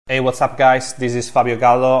Hey, what's up guys? This is Fabio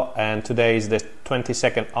Gallo and today is the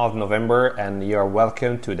 22nd of November and you're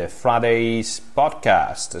welcome to the Friday's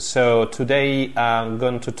podcast. So today I'm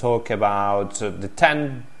going to talk about the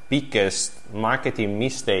 10 biggest marketing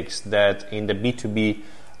mistakes that in the B2B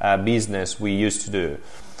business we used to do.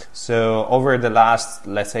 So over the last,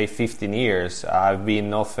 let's say 15 years, I've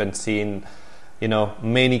been often seeing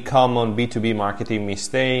many common B2B marketing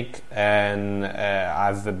mistake, and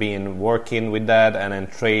I've been working with that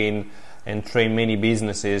and train many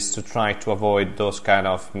businesses to try to avoid those kind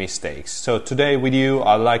of mistakes. So today with you,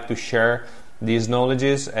 I'd like to share these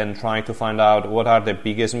knowledges and try to find out what are the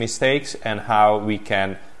biggest mistakes and how we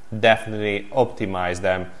can definitely optimize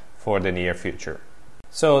them for the near future.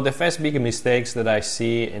 So the first big mistakes that I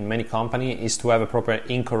see in many companies is to have a proper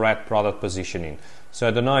incorrect product positioning. So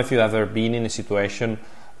I don't know if you've ever been in a situation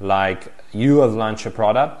like you have launched a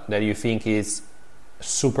product that you think is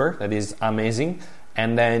super, that is amazing,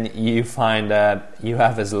 and then you find that you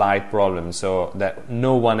have a slight problem, so that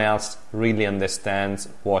no one else really understands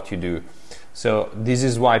what you do. So this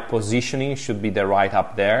is why positioning should be right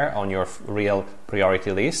up there on your real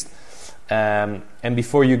priority list. And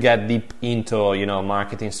before you get deep into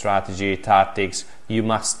marketing strategy, tactics, you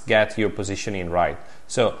must get your positioning right.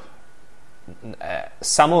 So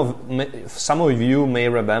some of you may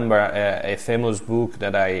remember a famous book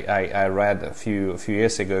that I read a few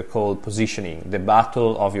years ago called Positioning: The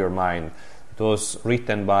Battle of Your Mind. It was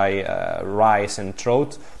written by Rice and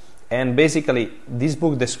Trout, and basically this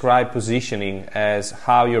book described positioning as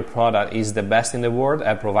how your product is the best in the world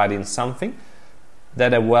at providing something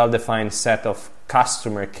that a well-defined set of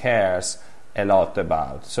customer cares a lot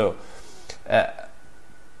about. So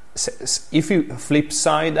if you flip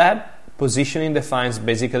side that, positioning defines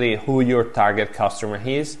basically who your target customer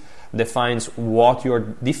is, defines what your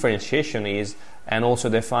differentiation is, and also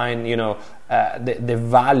define the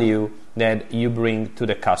value that you bring to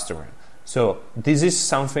the customer. So this is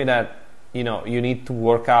something that you need to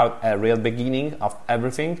work out at real beginning of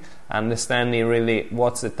everything, understanding really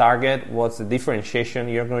what's the target, what's the differentiation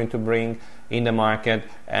you're going to bring in the market,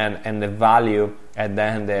 and the value at the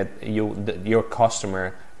end that your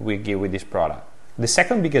customer will give with this product. The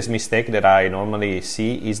second biggest mistake that I normally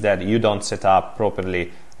see is that you don't set up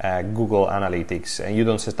properly Google Analytics, and you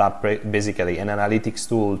don't set up basically an analytics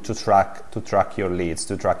tool to track your leads,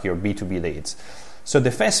 to track your B2B leads. So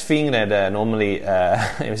the first thing that normally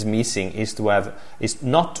is missing is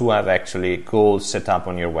not to have actually goals set up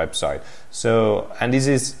on your website. So, and this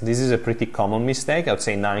is a pretty common mistake. I would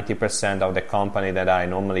say 90% of the company that I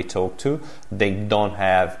normally talk to, they don't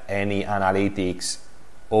have any analytics,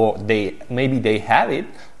 or maybe they have it,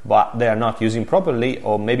 but they are not using properly,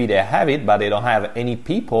 or maybe they have it, but they don't have any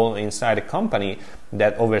people inside the company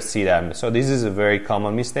that oversee them. So this is a very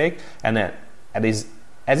common mistake, and then this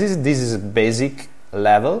is a basic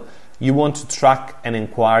level. You want to track an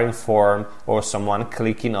inquiry form or someone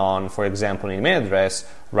clicking on, for example, an email address,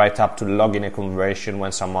 right up to logging a conversion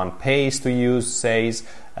when someone pays to use, says,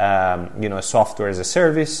 software as a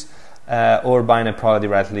service, or buying a product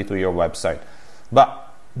directly to your website. But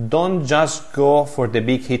don't just go for the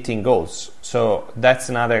big hitting goals. So that's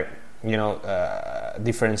another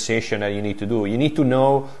differentiation that you need to do. You need to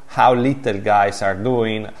know how little guys are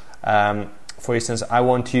doing. For instance, I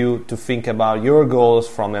want you to think about your goals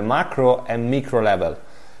from a macro and micro level.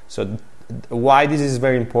 So why this is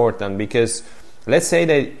very important? Because let's say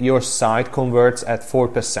that your site converts at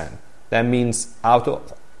 4%. That means out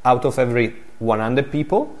of every 100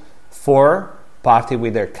 people, 4 party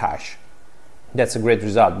with their cash. That's a great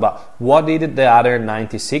result. But what did the other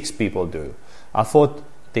 96 people do? I thought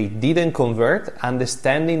they didn't convert.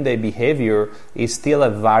 Understanding their behavior is still a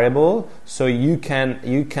variable, so you can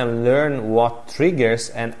learn what triggers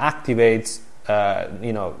and activates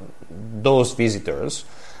those visitors,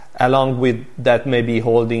 along with that maybe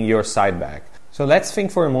holding your site back. So let's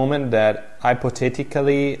think for a moment that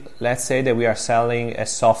hypothetically, let's say that we are selling a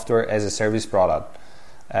software as a service product,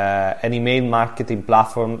 an email marketing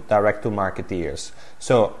platform direct to marketeers.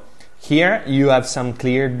 So here you have some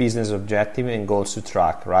clear business objective and goals to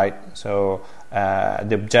track, right? So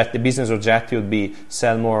the business objective would be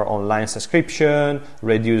sell more online subscription,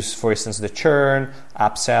 reduce, for instance, the churn,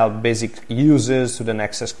 upsell basic users to the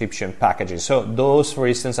next subscription packages. So those, for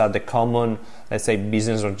instance, are the common, let's say,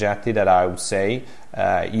 business objective that I would say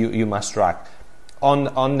you must track.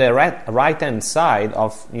 On the right-hand side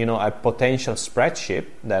of a potential spreadsheet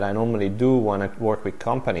that I normally do when I work with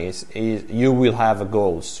companies is you will have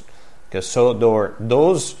goals. Because so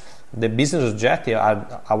the business objective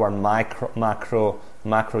are our macro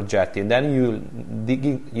objective.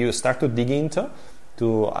 Then you start to dig into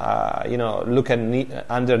look at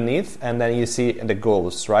underneath, and then you see the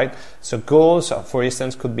goals, right? So goals, for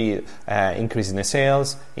instance, could be increasing the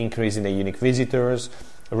sales, increasing the unique visitors,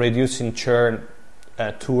 reducing churn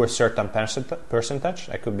to a certain percentage.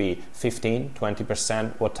 That could be 15,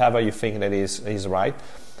 20%, whatever you think that is right.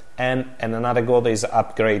 And another goal is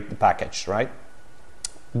upgrade the package, right?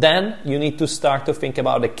 Then you need to start to think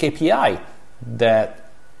about the KPI that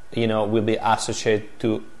will be associated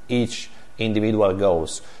to each individual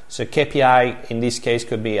goals. So KPI in this case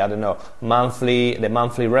could be, the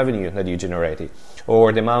monthly revenue that you generated,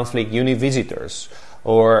 or the monthly unique visitors,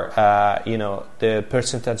 or the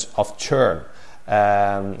percentage of churn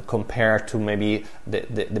compared to maybe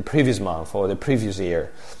the previous month or the previous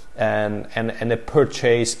year, and the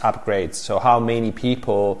purchase upgrades. So how many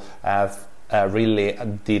people have really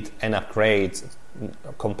did an upgrade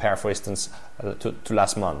compared, for instance, to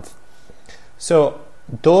last month. So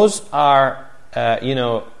those are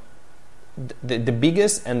the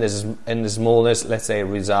biggest and the smallest, let's say,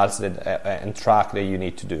 results that and track that you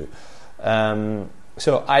need to do.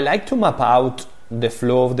 So I like to map out the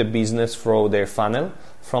flow of the business through their funnel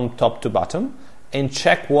from top to bottom and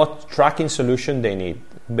check what tracking solution they need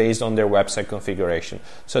based on their website configuration.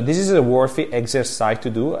 So this is a worthy exercise to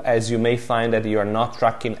do, as you may find that you are not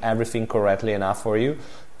tracking everything correctly enough for you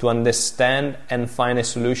to understand and find a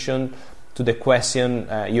solution to the question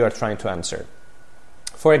you are trying to answer.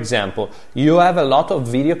 For example, you have a lot of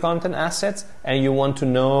video content assets and you want to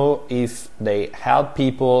know if they help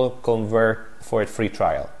people convert for a free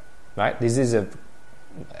trial, right? This is a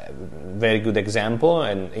very good example,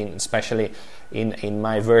 and especially in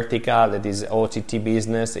my vertical, that is OTT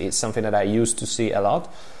business, it's something that I used to see a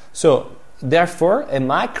lot. So therefore, a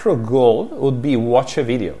micro goal would be watch a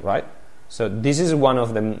video, right? So this is one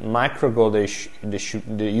of the micro goals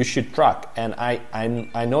that you should track. And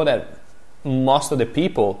I know that most of the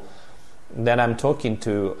people that I'm talking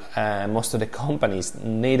to, most of the companies,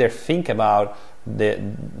 neither think about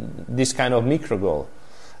this kind of micro goal.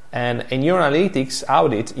 And in your analytics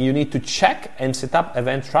audit, you need to check and set up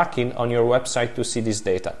event tracking on your website to see this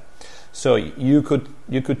data. So you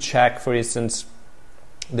could check, for instance,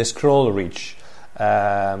 the scroll reach,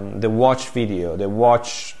 the watch video, the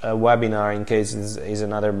watch webinar in case is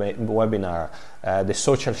another webinar, the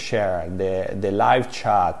social share, the live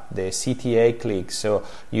chat, the CTA clicks. So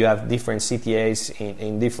you have different CTAs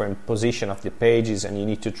in different position of the pages, and you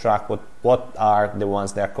need to track what are the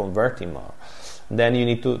ones that are converting more. Then you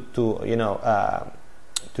need to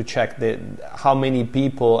check how many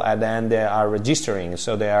people at the end they are registering.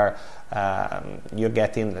 So they are you're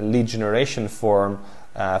getting a lead generation form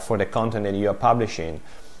for the content that you are publishing.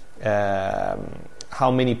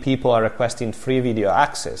 How many people are requesting free video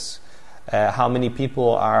access? How many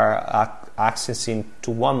people are accessing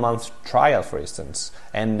to 1 month trial, for instance,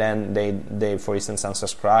 and then they for instance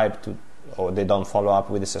unsubscribe to, or they don't follow up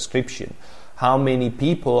with a subscription? How many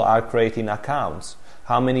people are creating accounts?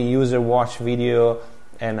 How many users watch video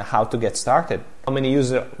and how to get started? How many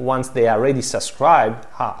users, once they are already subscribed,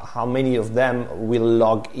 how many of them will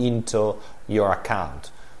log into your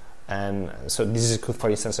account? And so this is,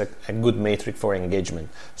 for instance, a good metric for engagement.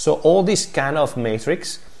 So all these kind of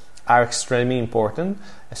metrics are extremely important.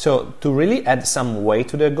 So to really add some weight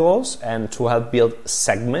to the goals and to help build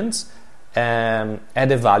segments, add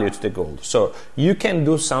a value to the goal. So you can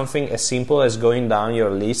do something as simple as going down your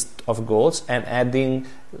list of goals and adding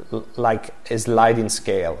like a sliding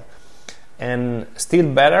scale. And still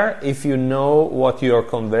better if you know what your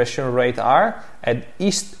conversion rate are at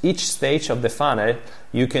each stage of the funnel.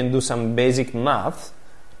 You can do some basic math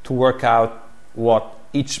to work out what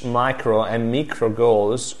each micro and micro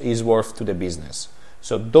goals is worth to the business.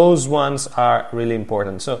 So those ones are really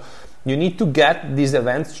important. So you need to get these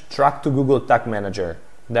events tracked to Google Tag Manager.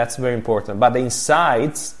 That's very important. But the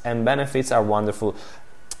insights and benefits are wonderful.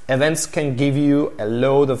 Events can give you a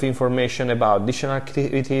load of information about additional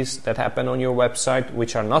activities that happen on your website,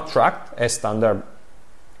 which are not tracked as standard,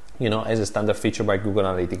 as a standard feature by Google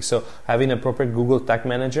Analytics. So having a proper Google Tag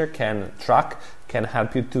Manager can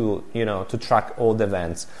help you to track all the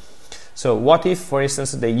events. So what if, for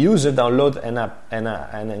instance, the user download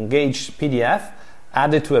an engaged PDF,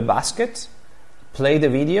 add it to a basket, play the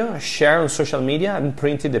video, share on social media, and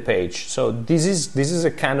printed the page. So this is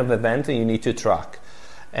a kind of event that you need to track.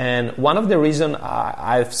 And one of the reasons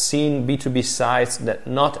I've seen B2B sites that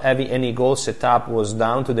not having any goal set up was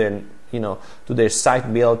down to their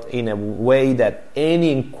site built in a way that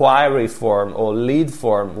any inquiry form or lead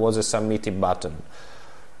form was a submitted button.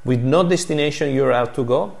 With no destination URL to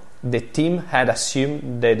go, the team had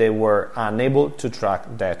assumed that they were unable to track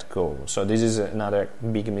that goal. So this is another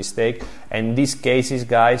big mistake. And in these cases,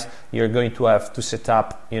 guys, you're going to have to set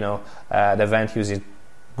up, the event using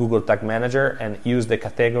Google Tag Manager and use the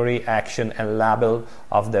category, action, and label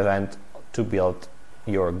of the event to build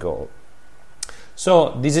your goal.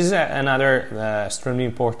 So this is another extremely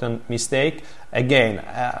important mistake. Again,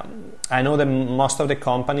 I know that most of the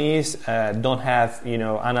companies don't have,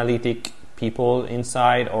 analytic people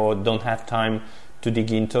inside, or don't have time to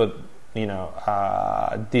dig into,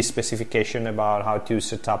 this specification about how to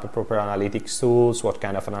set up a proper analytics tools, what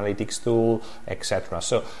kind of analytics tool, etc.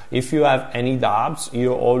 So if you have any doubts,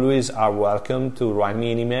 you always are welcome to write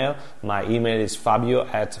me an email. My email is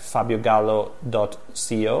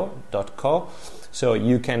fabio@fabiogallo.co. So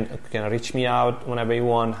you can reach me out whenever you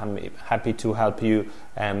want. I'm happy to help you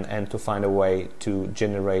and to find a way to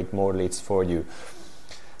generate more leads for you.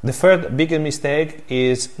 The third biggest mistake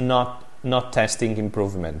is not testing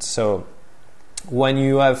improvements. So when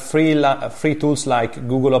you have free tools like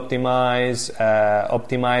Google Optimize,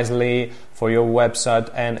 Optimizely for your website,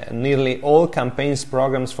 and nearly all campaigns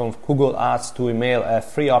programs from Google Ads to email a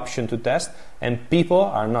free option to test, and people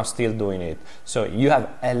are not still doing it. So you have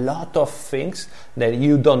a lot of things that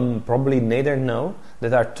you don't probably neither know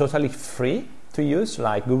that are totally free to use,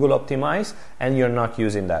 like Google Optimize, and you're not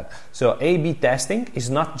using that. So A/B testing is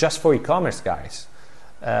not just for e-commerce, guys.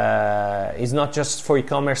 It's not just for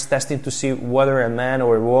e-commerce testing to see whether a man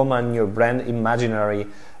or a woman, your brand imaginary,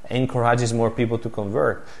 encourages more people to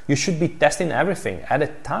convert. You should be testing everything at a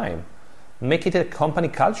time. Make it a company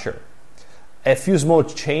culture. A few small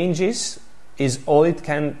changes is all it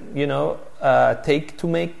can, take to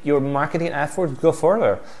make your marketing efforts go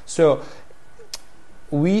further. So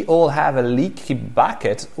we all have a leaky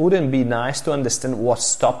bucket. Wouldn't it be nice to understand what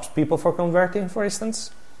stops people from converting, for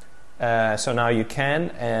instance? So now you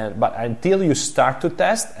can, but until you start to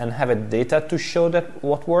test and have a data to show that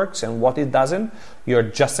what works and what it doesn't, you're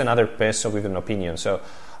just another person with an opinion. So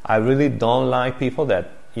I really don't like people that,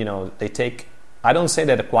 they take, I don't say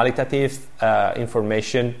that the qualitative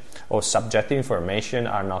information or subjective information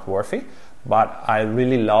are not worthy, but I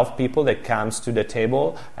really love people that comes to the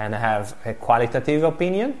table and have a qualitative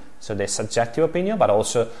opinion, so the subjective opinion, but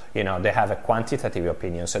also, they have a quantitative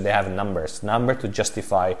opinion, so they have number to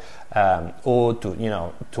justify or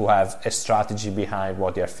to have a strategy behind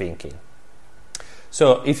what they're thinking.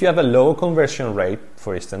 So if you have a low conversion rate,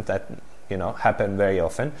 for instance, that happen very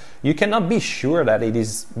often, you cannot be sure that it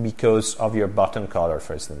is because of your button color,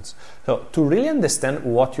 for instance. So to really understand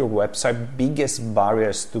what your website biggest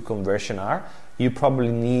barriers to conversion are, you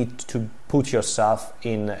probably need to put yourself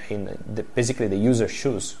in basically the user's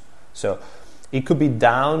shoes. So it could be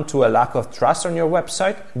down to a lack of trust on your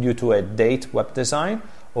website due to a dated web design,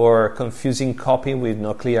 or confusing copy with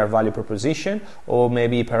no clear value proposition, or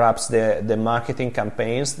maybe perhaps the marketing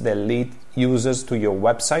campaigns that lead users to your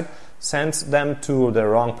website sends them to the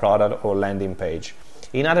wrong product or landing page.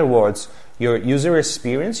 In other words, your user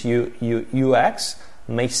experience, UX,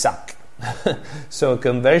 may suck. So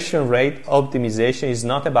conversion rate optimization is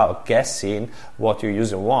not about guessing what your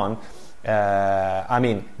user wants.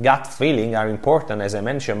 Gut feeling are important, as I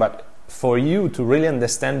mentioned, but for you to really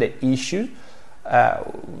understand the issue,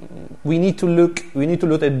 we need to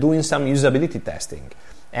look at doing some usability testing.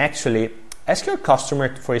 Actually, ask your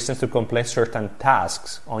customer, for instance, to complete certain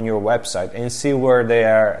tasks on your website and see where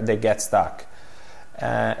they get stuck.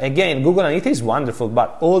 Again, Google Analytics is wonderful,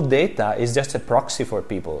 but all data is just a proxy for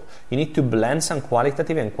people. You need to blend some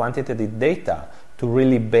qualitative and quantitative data to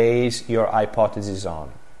really base your hypothesis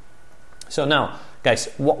on. So now, guys,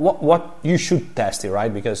 what you should test it,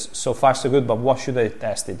 right? Because so far so good, but what should I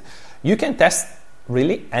test it? You can test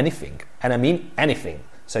really anything, and I mean anything.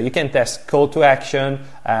 So you can test call to action,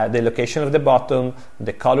 the location of the button,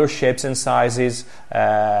 the color, shapes, and sizes,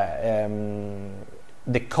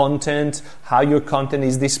 the content, how your content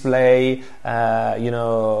is displayed.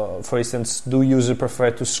 For instance, do users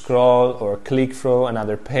prefer to scroll or click through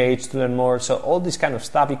another page to learn more? So all this kind of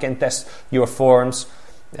stuff. You can test your forms.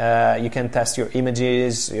 You can test your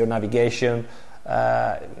images, your navigation.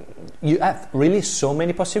 You have really so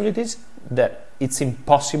many possibilities that it's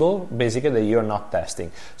impossible basically that you're not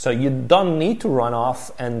testing. So you don't need to run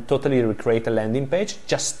off and totally recreate a landing page.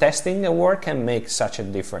 Just testing the work can make such a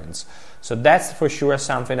difference. So that's for sure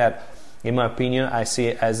something that, in my opinion, I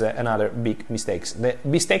see as another big mistake. The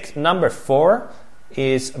mistake number 4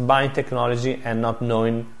 is buying technology and not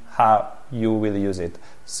knowing how you will use it.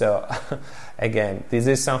 So again, this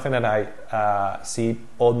is something that I see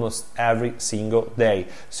almost every single day.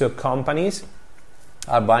 So companies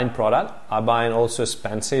are buying product, are buying also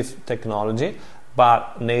expensive technology,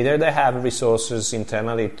 but neither they have resources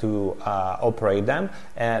internally to operate them,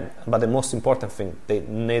 but the most important thing, they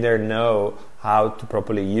neither know how to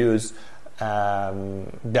properly use.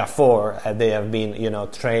 Therefore, they have been,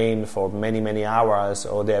 trained for many hours,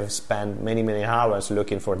 or they have spent many hours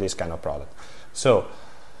looking for this kind of product. So,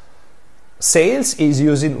 sales is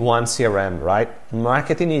using one CRM, right?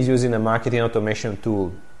 Marketing is using a marketing automation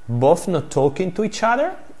tool. Both not talking to each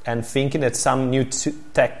other and thinking that some new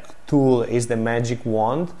tech tool is the magic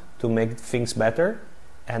wand to make things better,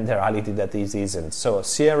 and the reality that this isn't. So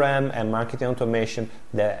CRM and marketing automation,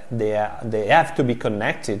 they have to be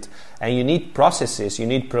connected, and you need processes, you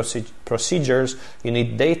need procedures, you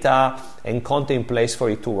need data and content in place for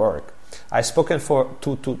it to work. I've spoken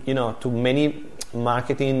to many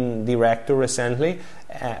marketing directors recently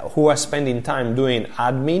who are spending time doing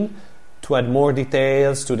admin to add more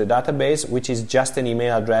details to the database, which is just an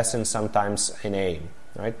email address and sometimes a name,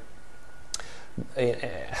 right?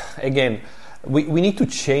 Again, we need to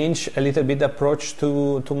change a little bit the approach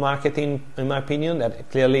to marketing, in my opinion.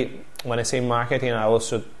 That clearly, when I say marketing, I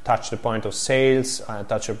also touch the point of sales, I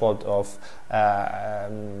touch the point of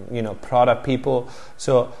product people.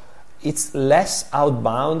 So it's less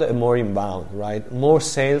outbound and more inbound, right? More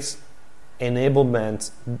sales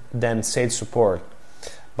enablement than sales support.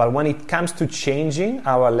 But when it comes to changing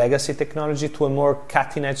our legacy technology to a more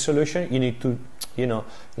cutting-edge solution, you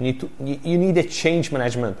need a change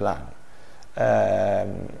management plan.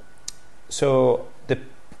 So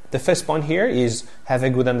the first point here is have a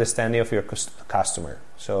good understanding of your customer.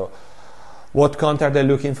 So what content are they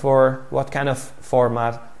looking for? What kind of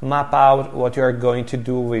format? Map out what you are going to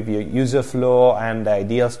do with your user flow and the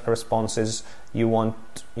ideal responses you want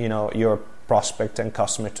your prospect and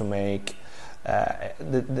customer to make.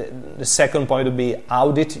 The second point would be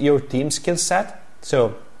audit your team skill set.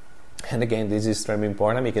 So, and again, this is extremely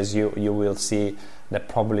important because you will see that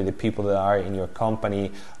probably the people that are in your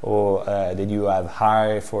company or that you have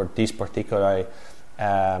hired for this particular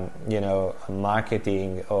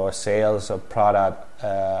marketing or sales or product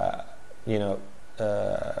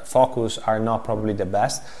focus are not probably the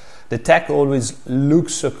best. The tech always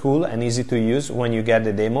looks so cool and easy to use when you get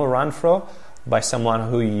the demo run through by someone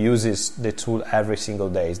who uses the tool every single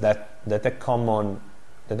day. That's a common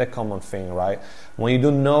thing, right? When you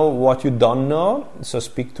don't know what you don't know, so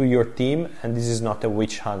speak to your team, and this is not a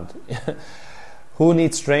witch hunt. Who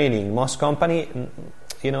needs training? Most company,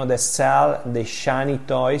 they sell the shiny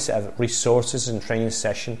toys, have resources and training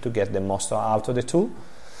session to get the most out of the tool.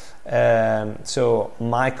 So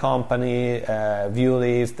my company,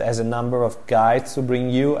 ViewLift, has a number of guides to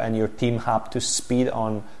bring you and your team up to speed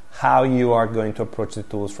on how you are going to approach the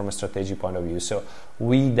tools from a strategic point of view. So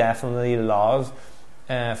we definitely love,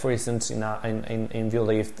 for instance, in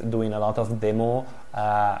ViewLift, doing a lot of demo,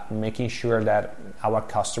 making sure that our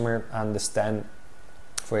customer understand,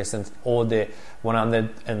 for instance, all the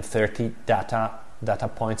 130 data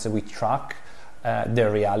points that we track. The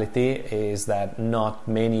reality is that not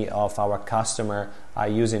many of our customers are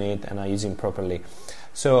using it and are using properly.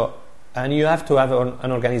 So, and you have to have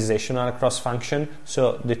an organizational cross-function.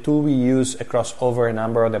 So the tool we use across over a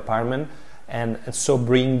number of departments, and so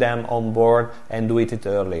bring them on board and do it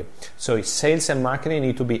early. So sales and marketing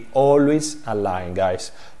need to be always aligned,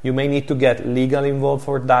 guys. You may need to get legal involved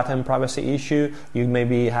for data and privacy issue. You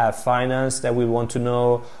maybe have finance that will want to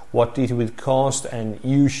know what it will cost, and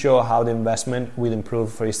you show how the investment will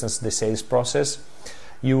improve, for instance, the sales process.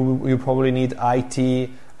 You probably need IT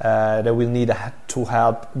that will need to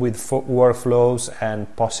help with workflows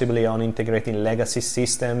and possibly on integrating legacy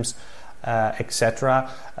systems, etc.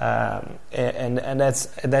 And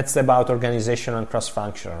that's about organization and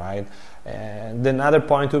cross-function, right? And another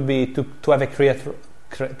point would be to have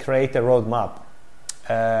create a roadmap.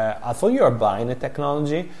 Although you are buying a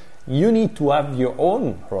technology, you need to have your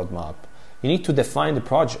own roadmap. You need to define the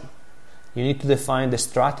project. You need to define the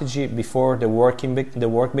strategy before the work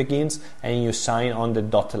begins, and you sign on the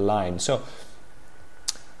dotted line. So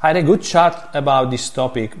I had a good chat about this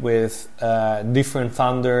topic with different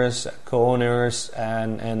founders, co-owners,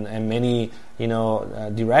 and many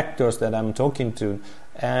directors that I'm talking to,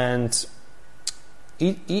 and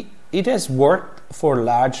it has worked for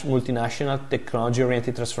large multinational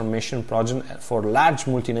technology-oriented transformation projects for large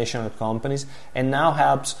multinational companies, and now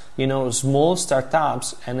helps small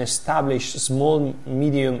startups and establish small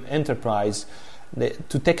medium enterprise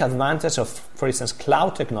to take advantage of, for instance,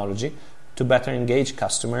 cloud technology to better engage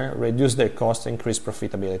customer, reduce their cost, increase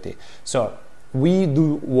profitability. So we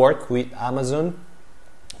do work with Amazon,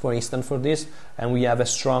 for instance, for this, and we have a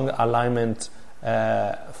strong alignment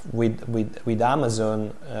with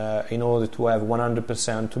Amazon in order to have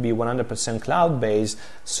 100% to be 100% cloud-based.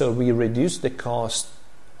 So we reduce the cost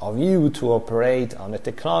of you to operate on the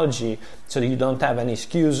technology, so that you don't have any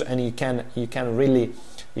excuse, and you can really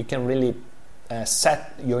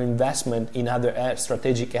set your investment in other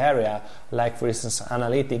strategic area, like for instance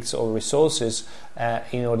analytics or resources,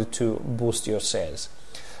 in order to boost your sales.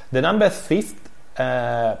 The number fifth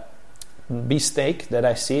mistake that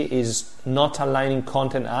I see is not aligning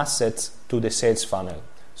content assets to the sales funnel.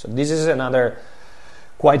 So this is another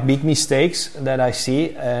quite big mistakes that I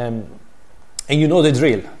see, and you know the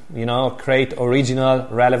drill. Create original,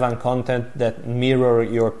 relevant content that mirror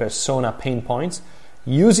your persona pain points.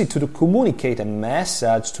 Use it to communicate a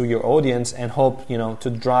message to your audience and hope to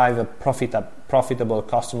drive a profitable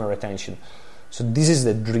customer retention. So this is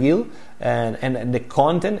the drill, and the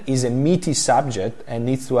content is a meaty subject and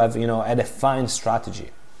needs to have a defined strategy.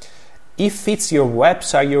 It fits your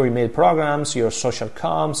website, your email programs, your social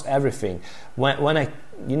comms, everything. When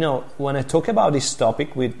I talk about this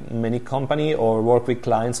topic with many companies or work with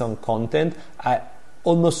clients on content, I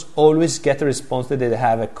almost always get a response that they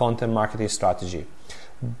have a content marketing strategy.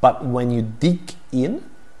 But when you dig in,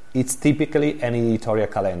 it's typically an editorial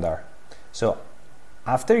calendar. So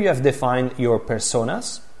after you have defined your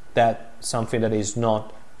personas, that's something that is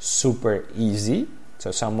not super easy.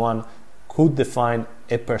 So someone could define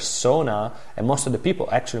a persona, and most of the people,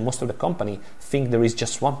 actually most of the company, think there is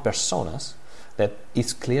just one personas. That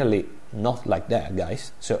is clearly not like that,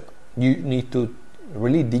 guys. So you need to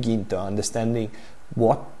really dig into understanding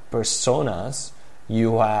what personas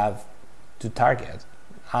you have to target.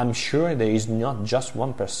 I'm sure there is not just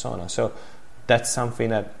one persona. So that's something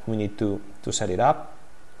that we need to set it up.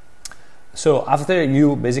 So after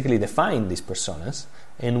you basically define these personas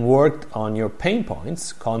and worked on your pain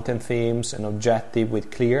points, content themes, and objective with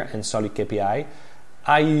clear and solid KPI,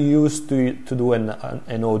 I used to do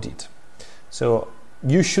an audit. So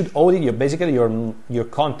you should audit your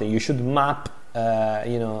content. You should map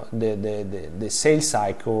the sales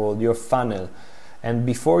cycle, your funnel, and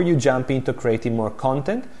before you jump into creating more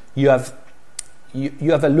content, you have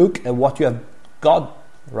a look at what you have got,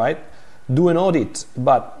 right? Do an audit,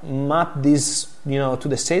 but map this to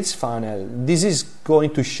the sales funnel. This is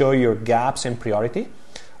going to show your gaps and priority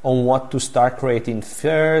on what to start creating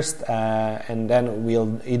first, and then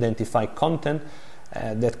we'll identify content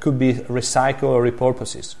that could be recycled or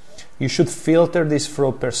repurposed. You should filter this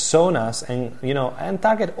through personas and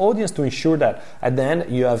target audience to ensure that at the end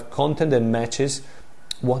you have content that matches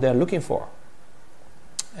what they're looking for.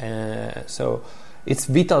 So it's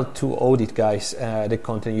vital to audit, guys, the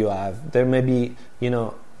content you have. There may be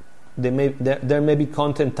there may be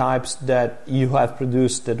content types that you have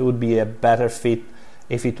produced that would be a better fit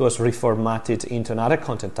if it was reformatted into another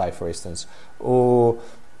content type, for instance. Or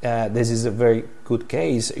this is a very good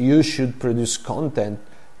case. You should produce content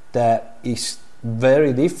that is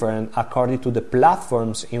very different according to the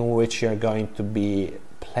platforms in which you're going to be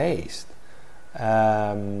placed.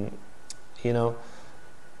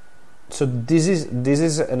 So this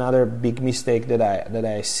is another big mistake that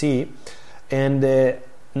I see. And the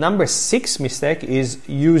number 6 mistake is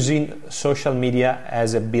using social media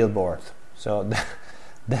as a billboard. So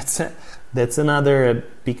that's another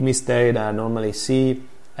big mistake that I normally see.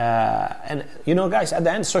 And guys, at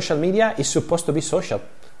the end, social media is supposed to be social.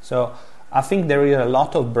 So I think there are a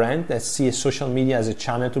lot of brands that see social media as a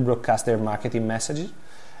channel to broadcast their marketing messages.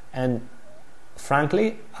 And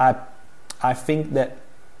frankly, I think that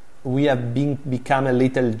we have become a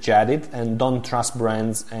little jaded and don't trust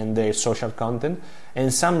brands and their social content.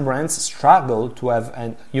 And some brands struggle to have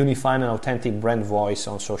a unified and authentic brand voice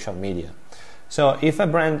on social media. So if a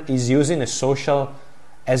brand is using a social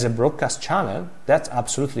as a broadcast channel, that's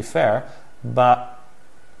absolutely fair, but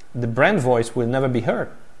the brand voice will never be heard.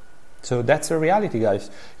 So that's a reality, guys.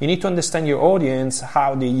 You need to understand your audience,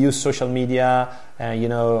 how they use social media,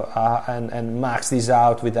 and max this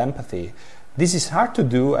out with empathy. This is hard to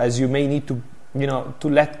do, as you may need to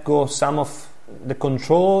let go some of the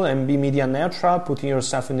control and be media neutral, putting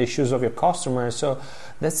yourself in the shoes of your customers. So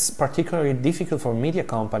that's particularly difficult for media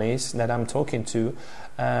companies that I'm talking to,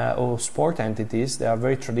 or sport entities. They are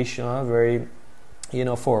very traditional, very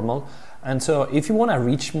formal. And so if you want to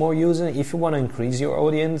reach more users, if you want to increase your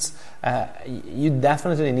audience, you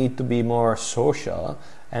definitely need to be more social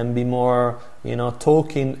and be more,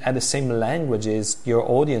 talking at the same languages your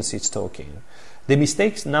audience is talking. The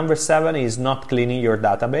mistake number 7 is not cleaning your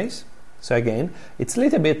database. So again, it's a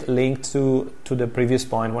little bit linked to the previous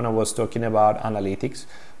point when I was talking about analytics.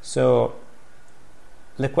 So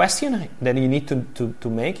the question that you need to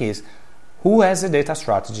make is, who has a data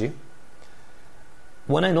strategy?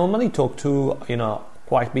 when I normally talk to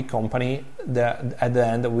quite big company, at the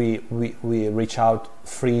end we reach out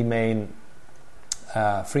three main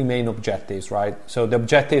objectives, right? So the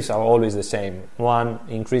objectives are always the same. One,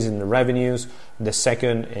 increasing the revenues. The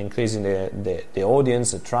second, increasing the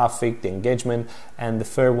audience, the traffic, the engagement. And the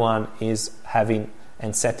third one is having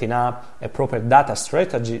and setting up a proper data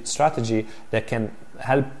strategy that can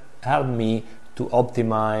help me to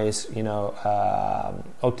optimize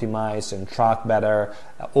and track better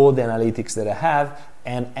all the analytics that I have.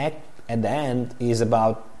 And at the end is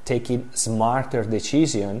about taking smarter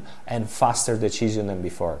decision and faster decision than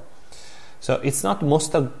before. So it's not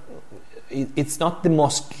the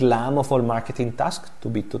most glam of all marketing tasks, to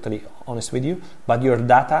be totally honest with you, but your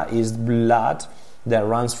data is blood that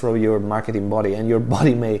runs through your marketing body, and your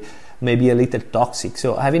body may be a little toxic.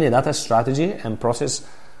 So having a data strategy and process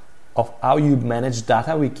of how you manage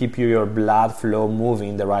data will keep your blood flow moving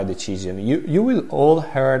in the right decision. You will all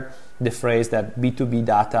heard the phrase that B2B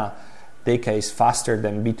data is faster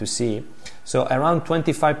than B2C. So around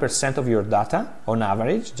 25% of your data on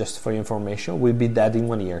average, just for your information, will be dead in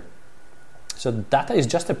 1 year. So data is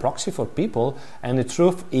just a proxy for people, and the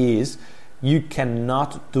truth is you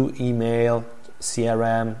cannot do email,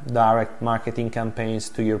 CRM, direct marketing campaigns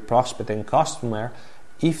to your prospect and customer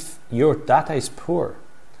if your data is poor.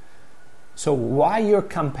 So why your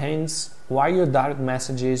campaigns, why your direct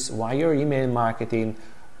messages, why your email marketing,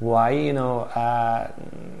 why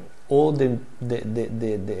all the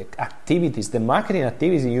activities, the marketing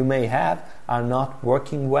activities you may have are not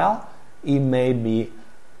working well? It may be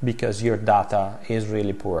because your data is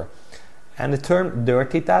really poor. And the term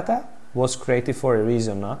dirty data was created for a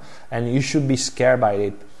reason, no? And you should be scared by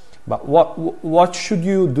it. But what should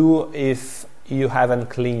you do if you haven't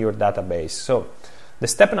cleaned your database? So the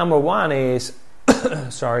step number one is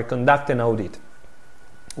conduct an audit.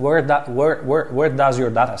 Where does your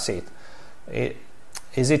data sit?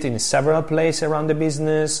 Is it in several places around the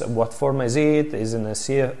business? What form is it? Is it in a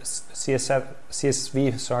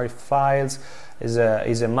CSV files? Is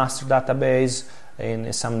a master database?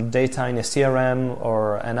 In some data in a CRM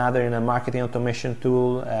or another in a marketing automation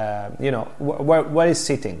tool? Where is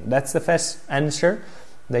sitting? That's the first answer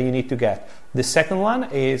that you need to get. The second one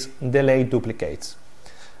is delete duplicates.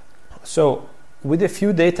 So with a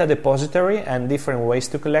few data depository and different ways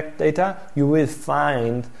to collect data, you will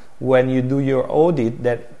find when you do your audit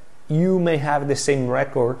that you may have the same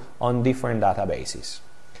record on different databases.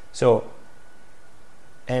 So,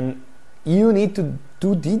 and you need to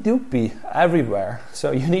do deduping everywhere.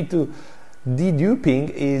 So you need to,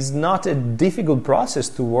 deduping is not a difficult process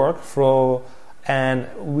to work through and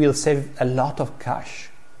will save a lot of cash.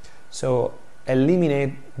 So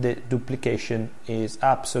eliminate the duplication is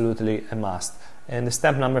absolutely a must. And the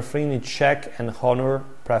step number 3, you need to check and honor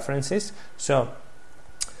preferences. So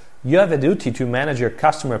you have a duty to manage your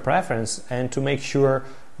customer preference and to make sure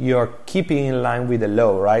you're keeping in line with the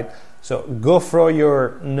law, right? So go through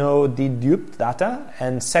your no dedupe data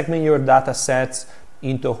and segment your data sets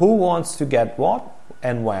into who wants to get what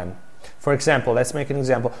and when. For example, let's make an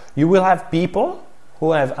example. You will have people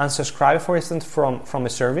who have unsubscribed, for instance, from a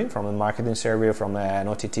survey, from a marketing survey, or from an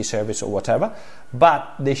OTT service or whatever,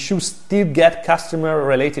 but they should still get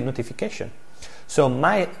customer-related notification. So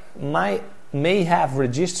may have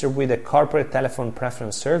registered with a corporate telephone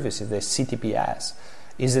preference services, the CTPS,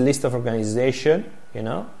 is a list of organizations,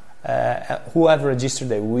 who have registered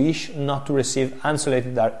their wish not to receive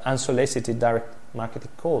unsolicited direct marketing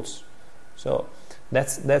calls. So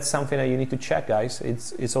that's something that you need to check, guys.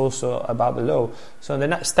 It's also about the law. So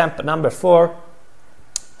the step number 4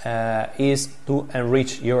 is to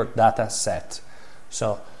enrich your data set.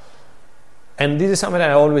 So, and this is something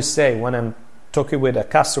that I always say when I'm talking with a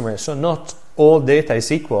customer. So not all data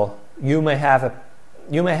is equal. You may have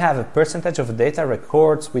a percentage of data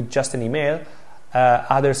records with just an email,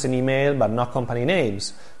 others an email but not company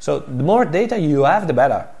names. So the more data you have, the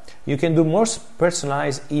better. You can do more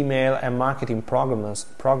personalized email and marketing programs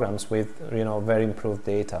with very improved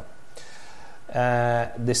data.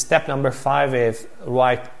 The step number 5 is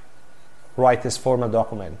write this formal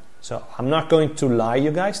document. So I'm not going to lie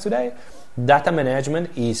you guys today. Data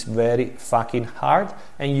management is very fucking hard,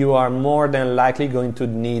 and you are more than likely going to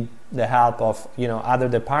need the help of other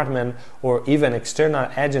departments or even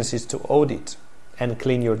external agencies to audit and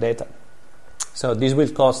clean your data. So this will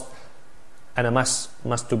cost, and I must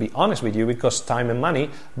to be honest with you, it costs time and money,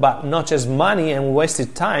 but not just money and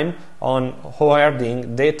wasted time on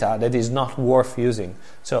hoarding data that is not worth using.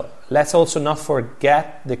 So let's also not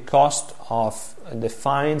forget the cost of the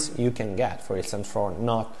fines you can get, for instance, for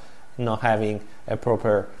not having a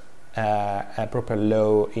proper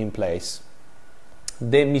law in place.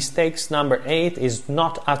 the mistakes number 8 is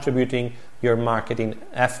not attributing your marketing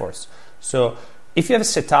efforts. So if you have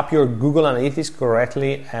set up your Google Analytics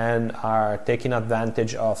correctly and are taking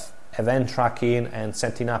advantage of event tracking and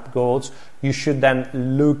setting up goals, you should then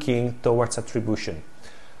looking towards attribution.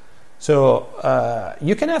 So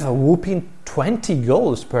you can have a whopping 20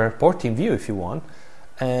 goals per reporting view if you want.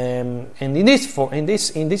 And in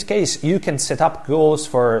this case, you can set up goals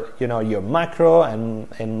for your macro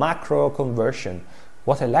and macro conversion.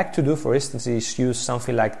 What I like to do, for instance, is use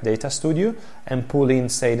something like Data Studio and pull in,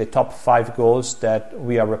 say, the top 5 goals that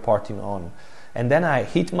we are reporting on. And then I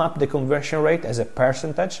heat map the conversion rate as a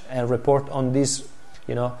percentage and report on this,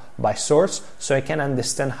 by source, so I can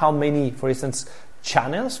understand how many, for instance,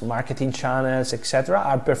 channels, marketing channels, etc.,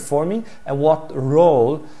 are performing and what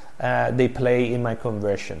role they play in my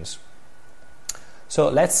conversions. So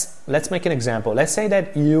let's make an example. Let's say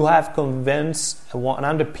that you have convinced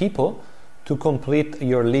 100 people to complete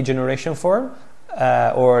your lead generation form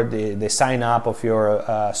or the sign up of your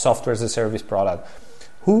software as a service product.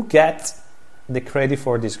 Who gets the credit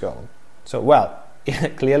for this goal? So, well,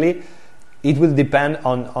 clearly it will depend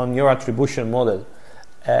on your attribution model.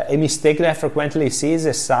 A mistake that I frequently see is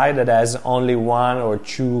a site that has only 1 or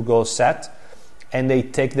 2 goals set, and they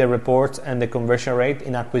take the report and the conversion rate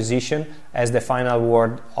in acquisition as the final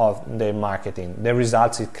word of the marketing. The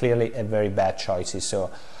result is clearly a very bad choice.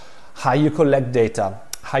 So how you collect data,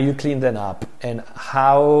 how you clean them up, and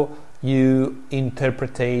how you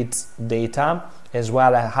interpret data, as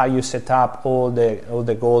well as how you set up all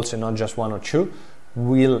the goals and not just 1 or 2,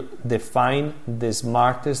 will define the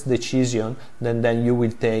smartest decision then you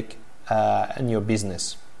will take in your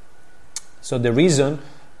business. So the reason,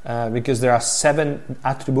 because there are 7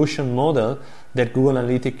 attribution models that Google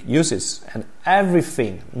Analytics uses, and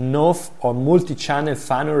everything, no or multi-channel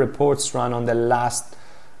funnel reports run on the last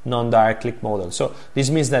non-direct click model. So this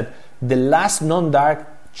means that the last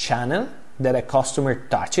non-direct channel that a customer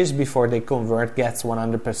touches before they convert gets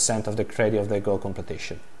 100% of the credit of their goal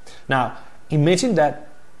completion. Now, imagine that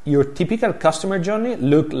your typical customer journey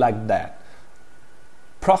look like that.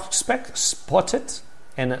 Prospect spotted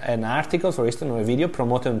an article, for instance, or a video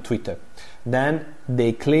promoted on Twitter. Then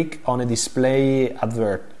they click on a display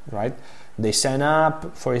advert, right? They sign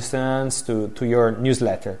up, for instance, to your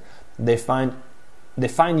newsletter. They find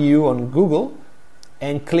you on Google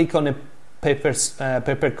and click on a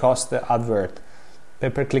pay-per-cost advert,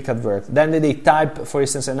 pay-per-click advert. Then they type, for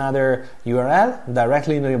instance, another URL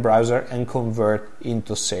directly in your browser and convert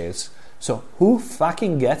into sales. So who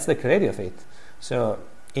fucking gets the credit of it? So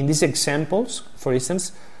in these examples, for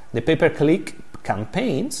instance, the pay-per-click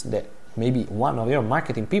campaigns that maybe one of your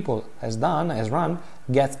marketing people has run,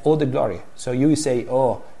 gets all the glory. So you say,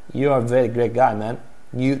 oh, you are a very great guy, man.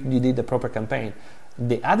 You did the proper campaign.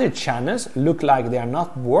 The other channels look like they are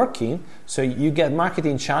not working, so you get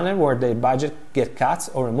marketing channel where the budget get cut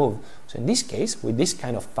or removed. So in this case, with this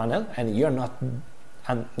kind of funnel, and you're not,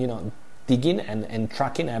 digging and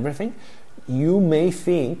tracking everything, you may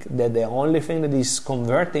think that the only thing that is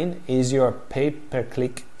converting is your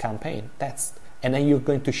pay-per-click campaign. And then you're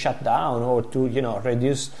going to shut down or to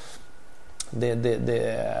reduce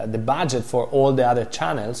the budget for all the other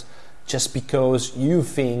channels just because you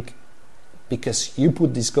think, because you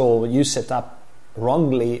put this goal, you set up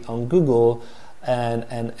wrongly on Google,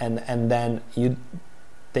 and then you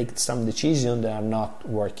take some decisions that are not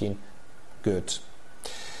working good.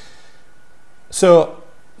 So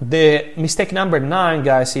the mistake number 9,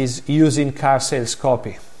 guys, is using car sales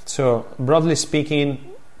copy. So broadly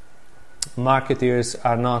speaking, marketers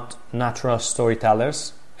are not natural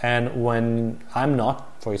storytellers, and when I'm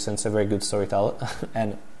not, for instance, a very good storyteller,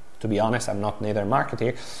 and to be honest, I'm not neither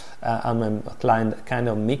marketer. I'm a kind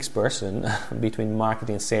of mixed person between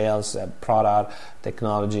marketing, sales, product,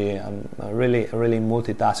 technology. I'm really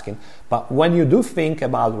multitasking. But when you do think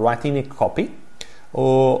about writing a copy,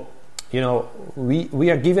 or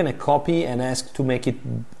we are given a copy and asked to make it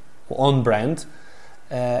on brand,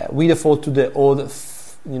 we default to the old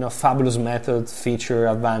fabulous method, feature,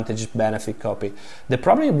 advantage, benefit copy. The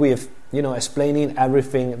problem with explaining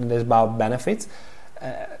everything that is about benefits,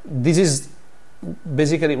 this is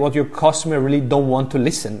basically what your customer really don't want to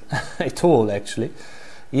listen at all. Actually,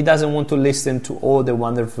 he doesn't want to listen to all the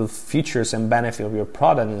wonderful features and benefits of your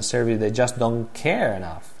product and service. They just don't care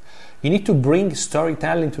enough. You need to bring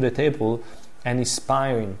storytelling to the table and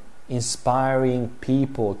inspiring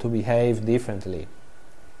people to behave differently.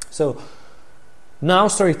 So now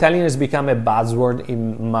storytelling has become a buzzword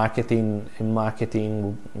in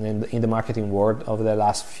the marketing world over the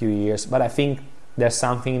last few years. But I think there's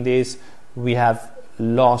something in this. We have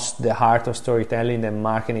lost the heart of storytelling that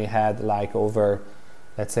marketing had like over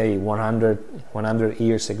let's say 100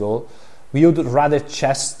 years ago, we would rather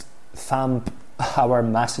chest thump our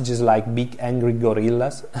messages like big angry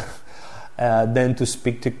gorillas than to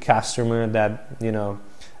speak to customer that,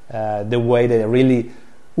 the way they really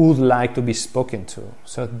would like to be spoken to.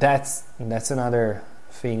 So that's another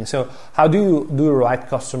thing. So how do you write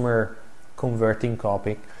customer converting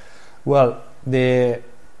copy? Well, the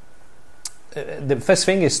first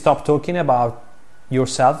thing is stop talking about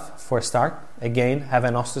yourself for a start. Again, have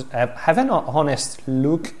an honest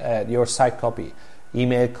look at your site copy,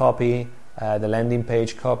 email copy, the landing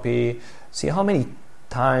page copy. See how many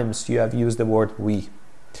times you have used the word we.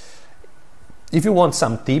 If you want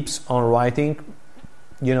some tips on writing,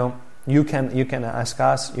 you can ask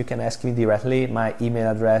us. You can ask me directly. My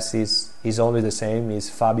email address is always the same. Is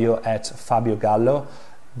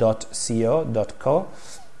fabio@fabiogallo.co.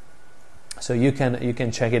 So you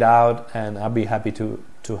can check it out, and I'll be happy to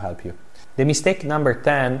help you. The mistake number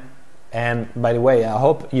 10, and by the way, I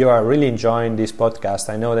hope you are really enjoying this podcast.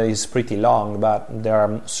 I know that it's pretty long, but there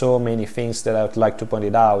are so many things that I would like to point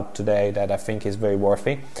it out today that I think is very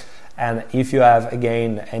worthy. And if you have,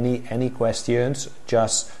 again, any questions,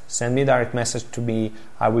 just send me a direct message to me.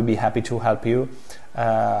 I will be happy to help you.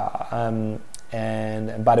 And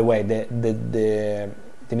by the way, the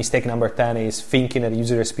mistake number 10 is thinking that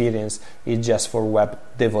user experience is just for web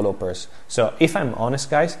developers. So if I'm honest,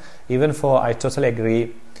 guys, even though I totally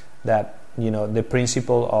agree that the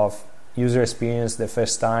principle of user experience, the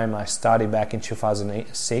first time I studied back in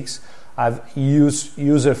 2006, I've used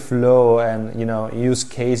user flow and use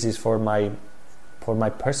cases for my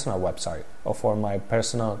personal website or for my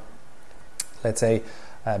personal, let's say,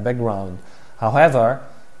 background. However,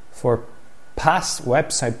 for past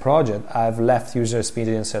website project, I've left user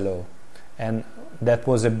experience alone, and that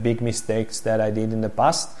was a big mistake that I did in the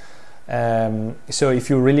past. So if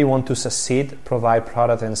you really want to succeed, provide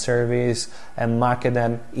product and service and market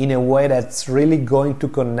them in a way that's really going to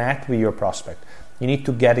connect with your prospect. You need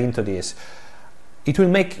to get into this. It will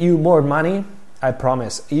make you more money, I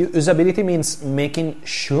promise. Usability means making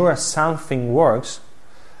sure something works,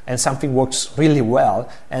 and something works really well,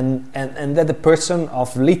 and that the person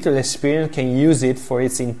of little experience can use it for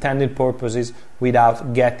its intended purposes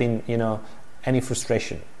without getting any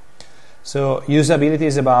frustration. So usability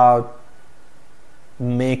is about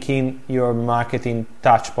making your marketing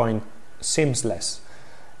touch point seamless.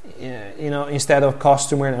 Instead of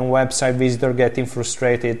customer and website visitor getting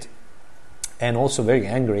frustrated and also very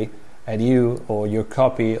angry at you or your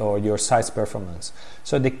copy or your site's performance.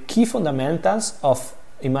 So the key fundamentals of,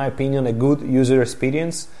 in my opinion, a good user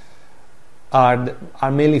experience are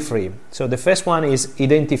mainly three. So the first one is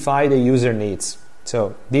identify the user needs.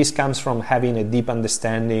 So this comes from having a deep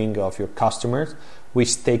understanding of your customers,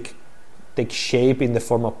 which take shape in the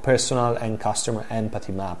form of personal and customer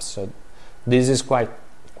empathy maps. So this is quite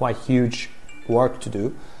huge work to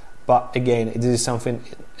do, but again, this is something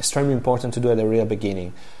extremely important to do at the real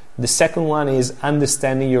beginning. The second one is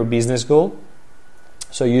understanding your business goal.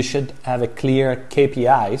 So you should have a clear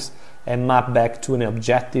KPIs and map back to an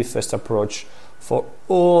objective first approach for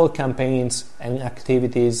all campaigns and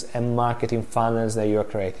activities and marketing funnels that you're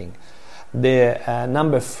creating. The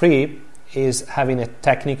number 3 is having a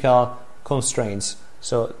technical constraints.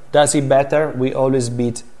 So does it better? We always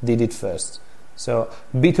did it first. So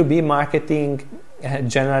B2B marketing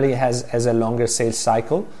generally has a longer sales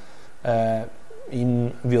cycle.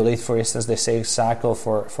 In Violate, for instance, the sales cycle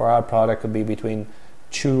for our product could be between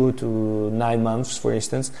 2 to 9 months, for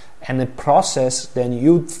instance, and the process then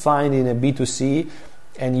you'd find in a B2C,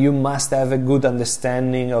 and you must have a good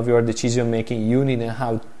understanding of your decision-making unit and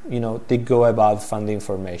how they go about finding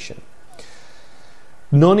information.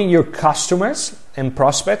 Knowing your customers and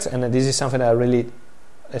prospects, and this is something that I really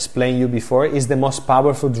explained you before, is the most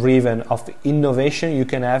powerful driven of innovation you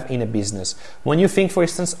can have in a business. When you think, for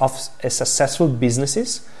instance, of a successful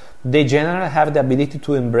businesses, they generally have the ability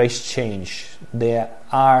to embrace change. They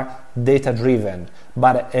are data driven,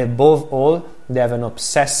 but above all, they have an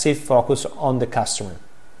obsessive focus on the customer.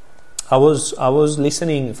 I was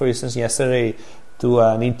listening, for instance, yesterday to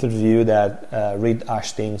an interview that Reed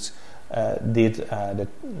Hastings did the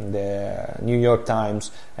New York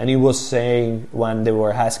Times, and he was saying, when they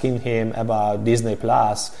were asking him about Disney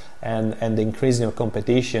Plus and the increasing of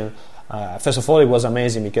competition, first of all, it was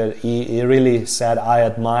amazing because he really said, I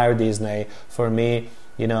admire Disney. For me,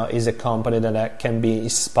 is a company that can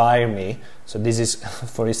inspire me. So this is,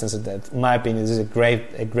 for instance, that in my opinion, this is a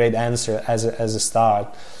great answer as a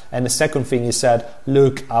start. And the second thing, he said,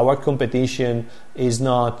 look, our competition is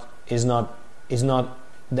not. There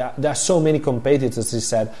are so many competitors, he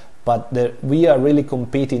said, but we are really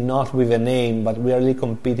competing not with a name, but we are really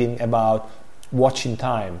competing about watching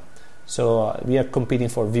time. So we are competing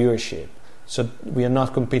for viewership. So we are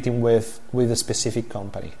not competing with a specific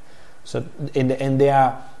company. So and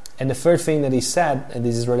the third thing that he said, and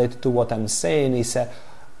this is related to what I'm saying, is that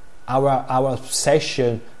our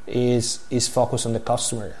obsession is focused on the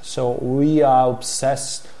customer. So we are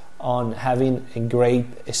obsessed on having a great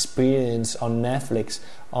experience on Netflix,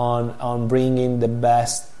 on bringing the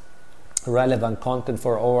best relevant content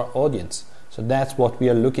for our audience. So that's what we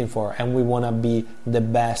are looking for, and we want to be the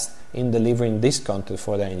best in delivering this content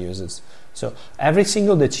for the end users. So every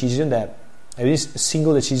single decision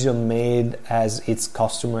made has its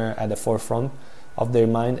customer at the forefront of their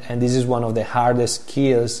mind, and this is one of the hardest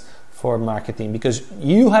skills for marketing, because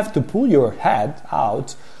you have to pull your head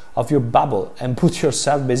out of your bubble and put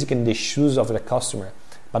yourself basically in the shoes of the customer,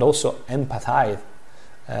 but also empathize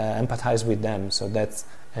with them. So that's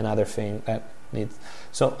another thing that needs.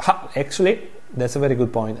 So actually, that's a very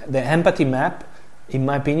good point. The empathy map, in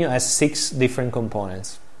my opinion, has 6 different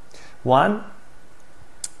components. One,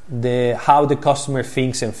 how the customer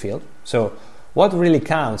thinks and feels. So what really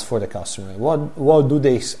counts for the customer? What do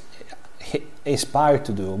they aspire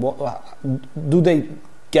to do? Do they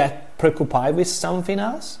get preoccupied with something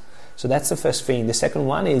else? So that's the first thing. The second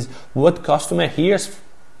one is what customer hears.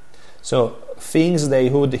 So things they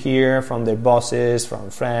would hear from their bosses, from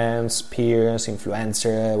friends, peers,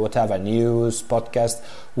 influencer, whatever, news, podcast.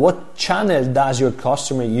 What channel does your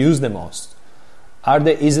customer use the most? Are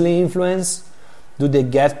they easily influenced? Do they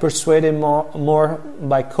get persuaded more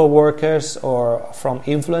by coworkers or from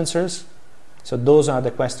influencers? So those are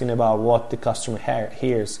the questions about what the customer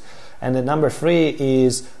hears. And the number 3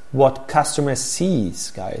 is what customer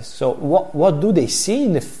sees, guys. So what do they see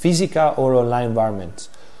in the physical or online environment?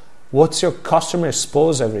 What's your customer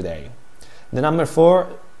exposed every day? The number 4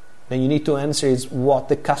 that you need to answer is what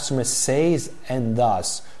the customer says and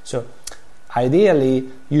does. So ideally,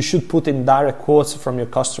 you should put in direct quotes from your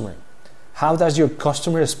customer. How does your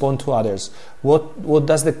customer respond to others? What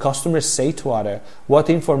does the customer say to others? What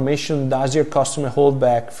information does your customer hold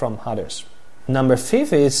back from others? Number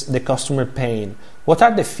 5 is the customer pain. What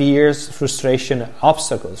are the fears, frustration,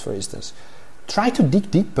 obstacles, for instance? Try to dig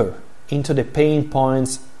deeper into the pain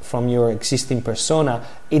points from your existing persona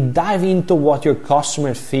and dive into what your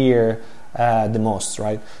customer fear the most,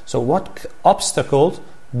 right? So what obstacles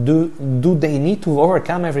do they need to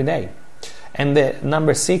overcome every day? And the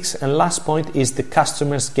number 6 and last point is the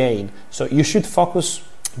customer's gain. So you should focus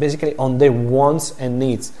basically on their wants and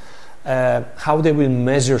needs, how they will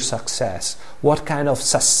measure success, what kind of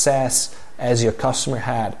success has your customer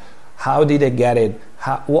had, how did they get it,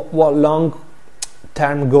 what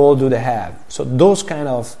long-term goal do they have. So those kind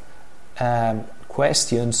of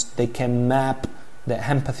questions, they can map the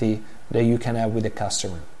empathy that you can have with the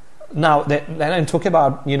customer. Now, then I'm talking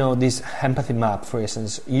about, this empathy map. For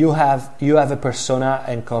instance, you have a persona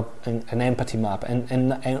and an empathy map,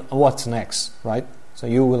 and what's next, right? So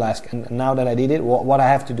you will ask, and now that I did it, what I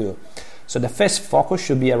have to do? So the first focus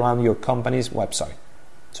should be around your company's website.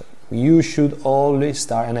 So you should always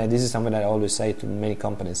start, and this is something that I always say to many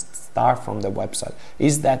companies: start from the website.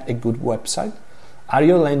 Is that a good website? Are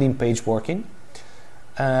your landing page working?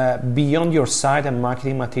 Beyond your site and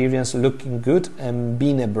marketing materials looking good and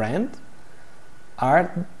being a brand,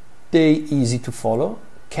 are they easy to follow?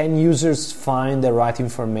 Can users find the right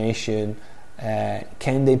information?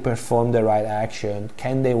 Can they perform the right action?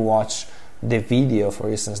 Can they watch the video, for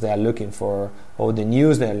instance, they are looking for, or the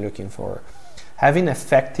news they are looking for? Having an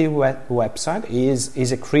effective website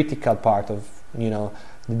is a critical part of the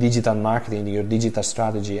digital marketing, your digital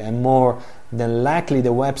strategy, and more than likely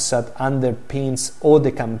the website underpins all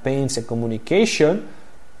the campaigns and communication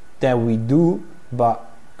that we do. But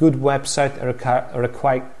good website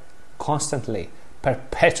require constantly,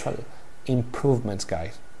 perpetual improvements,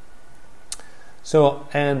 guys. So,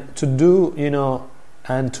 and to do,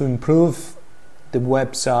 and to improve the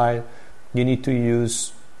website, you need to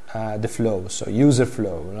use the flow. So user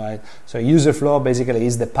flow, right? So user flow basically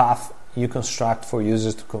is the path you construct for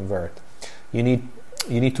users to convert. You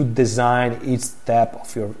need to design each step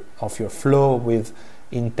of your flow with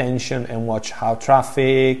intention and watch how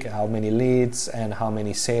traffic, how many leads, and how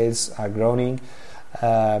many sales are growing.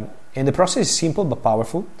 And the process is simple but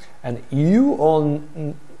powerful. And we all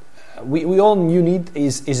you need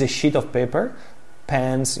is a sheet of paper,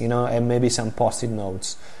 pens, and maybe some post-it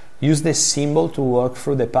notes. Use the symbol to walk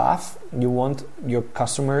through the path you want your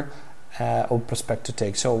customer or prospect to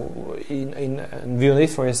take. So in Violet,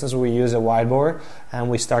 for instance, we use a whiteboard and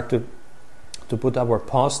we start to put our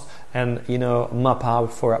post and map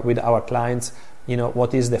out with our clients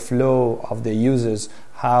what is the flow of the users,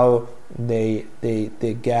 how they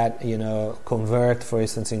get, convert, for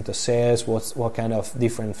instance, into sales, what kind of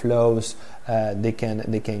different flows they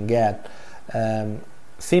can get.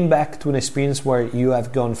 Think back to an experience where you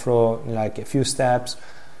have gone through like a few steps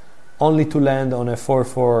only to land on a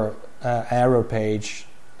 4.4 error page,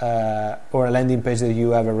 or a landing page that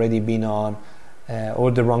you have already been on,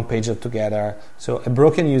 or the wrong page altogether. So a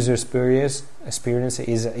broken user experience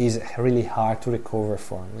is really hard to recover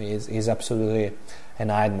from. Is absolutely a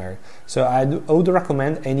nightmare. So I would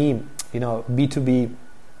recommend any B2B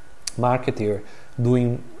marketer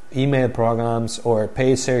doing email programs or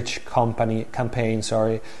paid search campaign,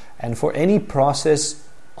 and for any process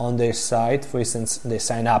on their site, for instance, they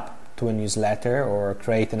sign up to a newsletter or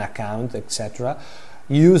create an account, etc.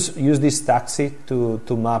 Use this taxi to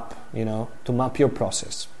map your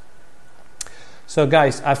process. So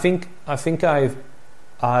guys, I think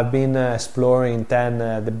I've been exploring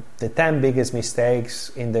the 10 biggest mistakes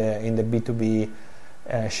in the B2B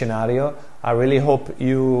scenario. I really hope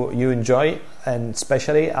you enjoy, and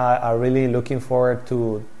especially I really looking forward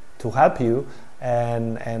to help you,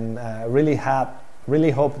 and really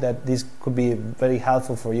hope that this could be very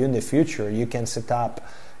helpful for you in the future. You can set up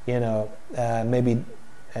maybe,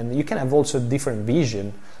 and you can have also different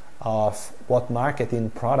vision of what marketing,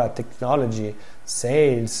 product, technology,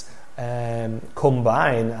 sales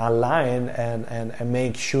combine, align, and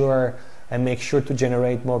make sure to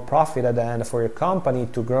generate more profit at the end for your company,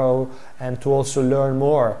 to grow and to also learn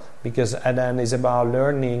more, because at the end it's about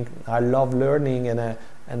learning. I love learning, and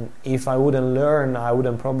if I wouldn't learn, I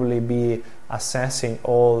wouldn't probably be assessing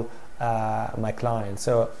all my clients.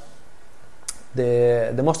 So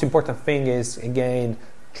the most important thing is, again,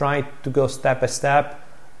 try to go step by step.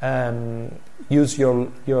 Use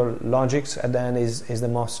your logics, and then is the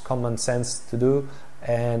most common sense to do,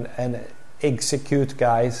 and execute,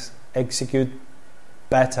 guys. Execute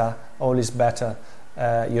better, always better.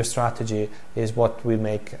 Your strategy is what will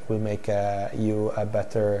make you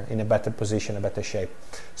in a better position, a better shape.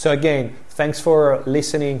 So again, thanks for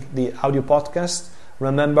listening the audio podcast.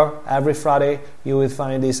 Remember, every Friday you will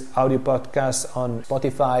find this audio podcast on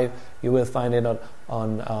Spotify. You will find it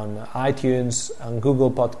on iTunes, on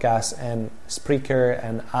Google Podcasts, and Spreaker,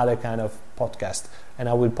 and other kind of podcasts. And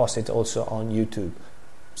I will post it also on YouTube.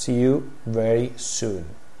 See you very soon.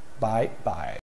 Bye bye.